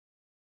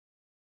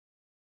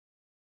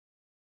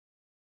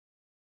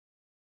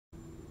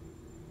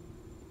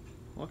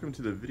Welcome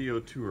to the video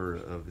tour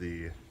of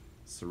the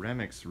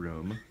ceramics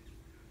room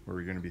where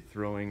we're going to be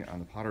throwing on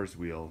the potter's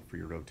wheel for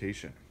your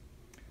rotation.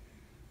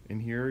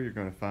 In here you're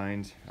going to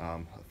find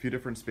a few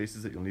different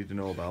spaces that you'll need to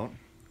know about.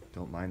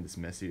 Don't mind this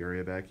messy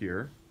area back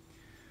here.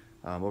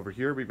 Over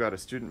here we've got a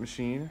student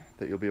machine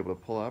that you'll be able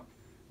to pull up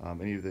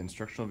any of the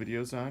instructional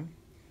videos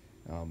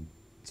on.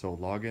 So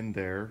log in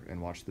there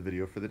and watch the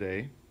video for the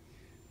day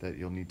that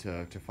you'll need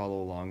to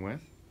follow along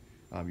with.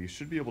 You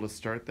should be able to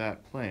start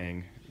that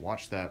playing,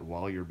 watch that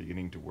while you're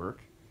beginning to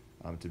work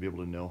to be able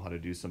to know how to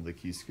do some of the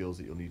key skills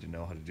that you'll need to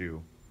know how to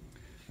do.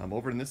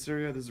 Over in this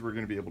area, this is where we're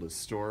going to be able to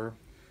store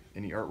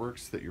any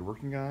artworks that you're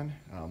working on.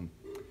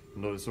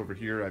 Notice over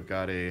here I've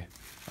got a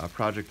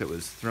project that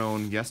was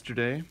thrown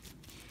yesterday.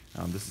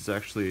 This is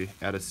actually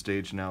at a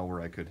stage now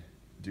where I could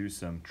do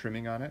some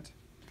trimming on it.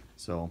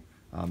 So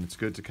it's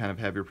good to kind of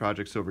have your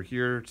projects over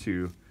here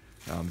to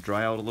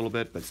dry out a little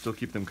bit, but still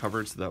keep them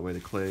covered so that way the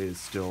clay is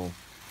still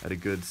at a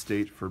good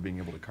state for being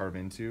able to carve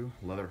into.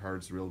 Leather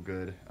hard's real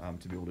good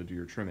to be able to do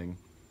your trimming.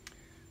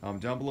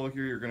 Down below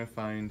here you're going to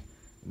find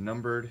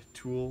numbered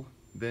tool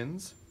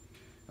bins.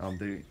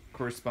 They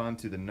correspond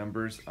to the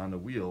numbers on the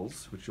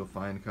wheels, which you'll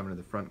find coming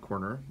to the front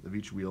corner of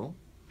each wheel.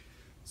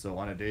 So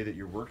on a day that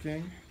you're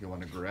working, you'll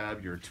want to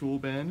grab your tool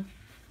bin,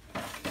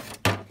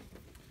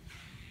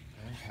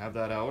 have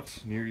that out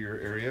near your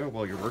area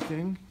while you're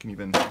working. You can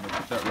even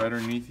put that right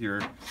underneath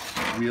your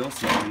wheel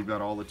so that you've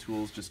got all the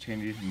tools just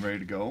handy and ready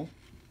to go.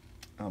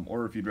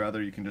 Or if you'd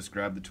rather, you can just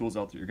grab the tools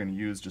out that you're going to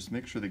use. Just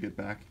make sure they get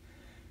back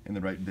in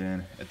the right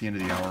bin at the end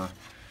of the hour.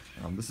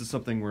 This is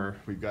something where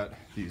we've got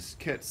these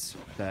kits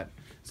that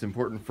it's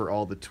important for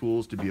all the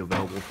tools to be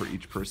available for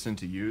each person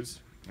to use.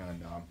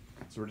 And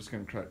so we're just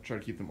going to try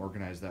to keep them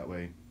organized that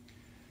way.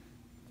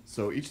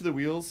 So each of the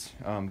wheels,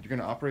 you're going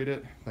to operate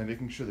it by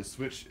making sure the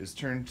switch is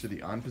turned to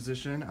the on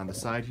position on the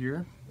side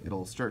here.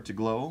 It'll start to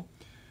glow.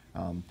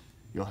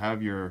 You'll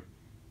have your,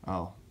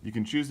 you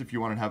can choose if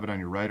you want to have it on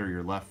your right or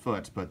your left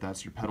foot, but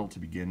that's your pedal to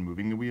begin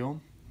moving the wheel.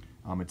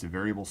 It's a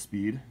variable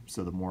speed,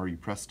 so the more you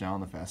press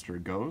down, the faster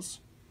it goes.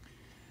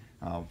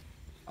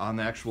 On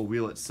the actual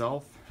wheel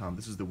itself,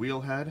 this is the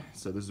wheel head,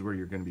 so this is where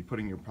you're going to be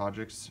putting your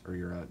projects or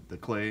your the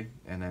clay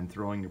and then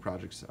throwing your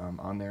projects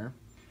on there.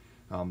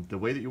 The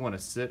way that you want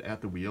to sit at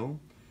the wheel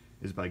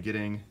is by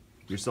getting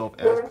yourself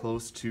as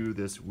close to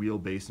this wheel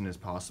basin as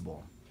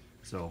possible.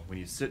 So when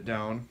you sit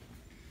down,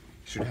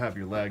 you should have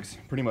your legs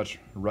pretty much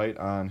right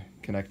on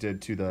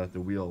connected to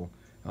the wheel,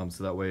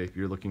 so that way if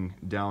you're looking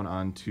down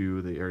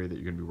onto the area that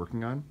you're going to be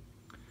working on.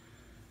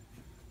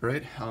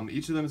 Right,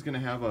 each of them is going to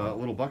have a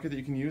little bucket that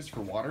you can use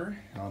for water.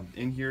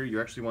 In here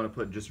you actually want to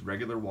put just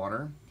regular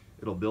water.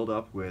 It'll build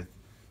up with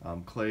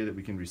clay that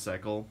we can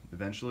recycle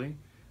eventually,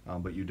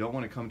 but you don't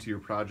want to come to your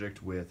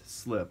project with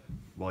slip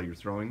while you're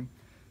throwing.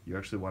 You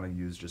actually want to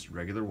use just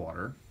regular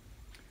water.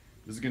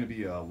 This is going to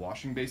be a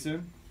washing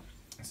basin,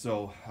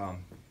 so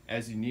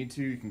as you need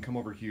to, you can come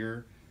over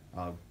here.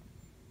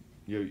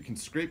 You can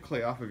scrape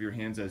clay off of your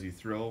hands as you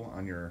throw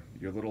on your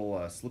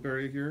little slip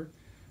area here.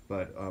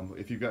 But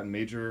if you've got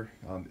major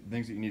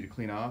things that you need to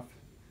clean off,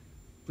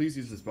 please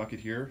use this bucket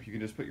here. You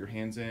can just put your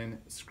hands in,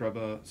 scrub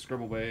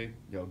away,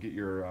 get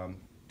your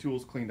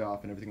tools cleaned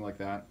off and everything like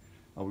that.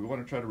 We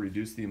want to try to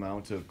reduce the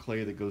amount of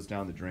clay that goes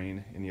down the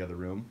drain in the other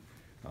room.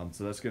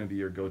 So that's going to be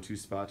your go-to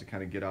spot to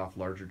kind of get off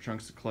larger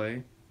chunks of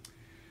clay.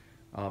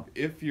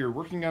 If you're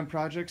working on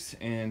projects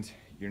and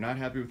you're not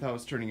happy with how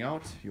it's turning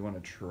out, you want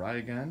to try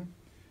again.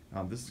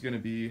 This is going to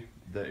be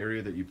the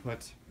area that you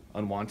put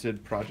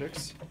unwanted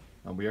projects.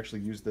 We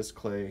actually use this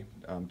clay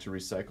to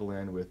recycle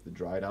in with the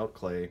dried out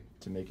clay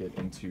to make it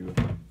into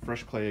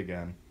fresh clay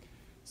again.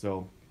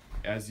 So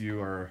as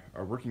you are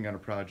working on a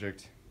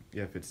project,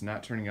 if it's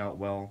not turning out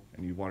well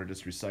and you want to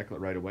just recycle it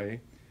right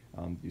away,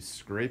 you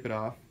scrape it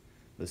off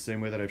the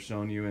same way that I've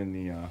shown you in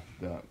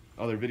the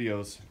other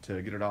videos to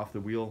get it off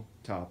the wheel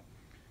top,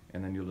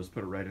 and then you'll just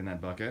put it right in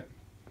that bucket.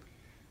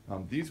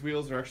 These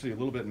wheels are actually a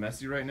little bit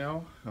messy right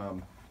now.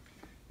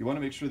 You want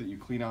to make sure that you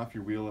clean off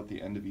your wheel at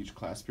the end of each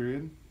class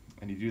period.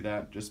 And you do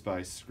that just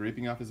by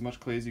scraping off as much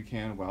clay as you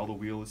can while the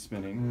wheel is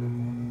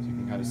spinning. So you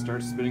can kind of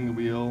start spinning the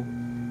wheel,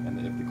 and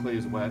if the clay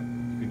is wet,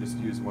 you can just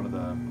use one of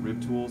the rib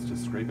tools to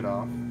scrape it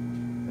off,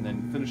 and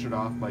then finish it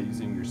off by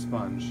using your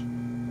sponge,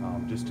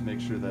 just to make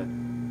sure that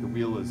the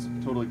wheel is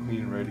totally clean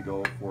and ready to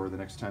go for the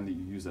next time that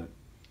you use it.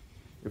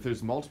 If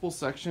there's multiple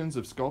sections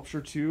of sculpture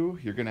too,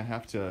 you're going to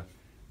have to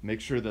make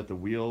sure that the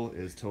wheel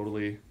is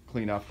totally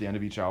cleaned off at the end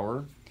of each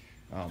hour.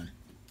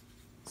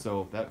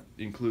 So that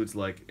includes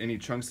like any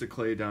chunks of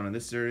clay down in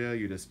this area.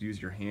 You just use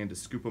your hand to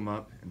scoop them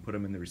up and put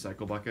them in the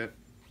recycle bucket.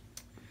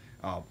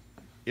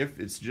 If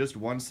it's just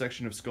one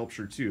section of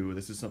sculpture too,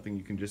 this is something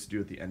you can just do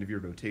at the end of your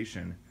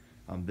rotation.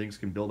 Things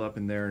can build up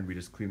in there and we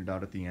just clean it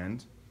out at the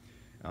end.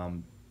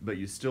 But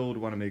you still would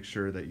want to make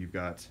sure that you've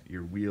got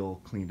your wheel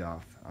cleaned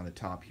off on the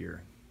top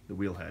here, the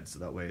wheel head, so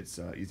that way it's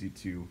easy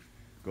to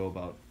go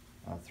about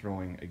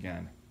throwing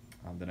again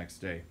the next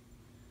day.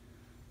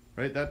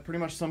 Right, that pretty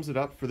much sums it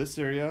up for this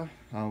area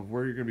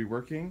where you're going to be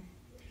working.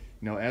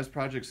 As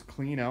projects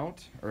clean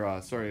out, or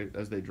as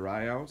they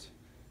dry out,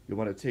 you'll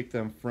want to take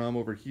them from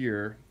over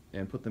here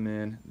and put them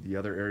in the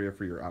other area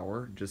for your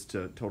hour, just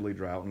to totally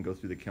dry out and go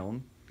through the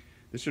kiln.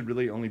 This should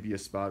really only be a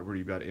spot where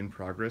you've got in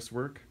progress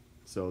work,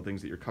 so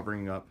things that you're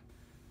covering up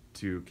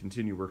to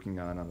continue working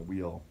on the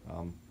wheel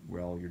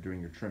while you're doing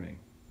your trimming.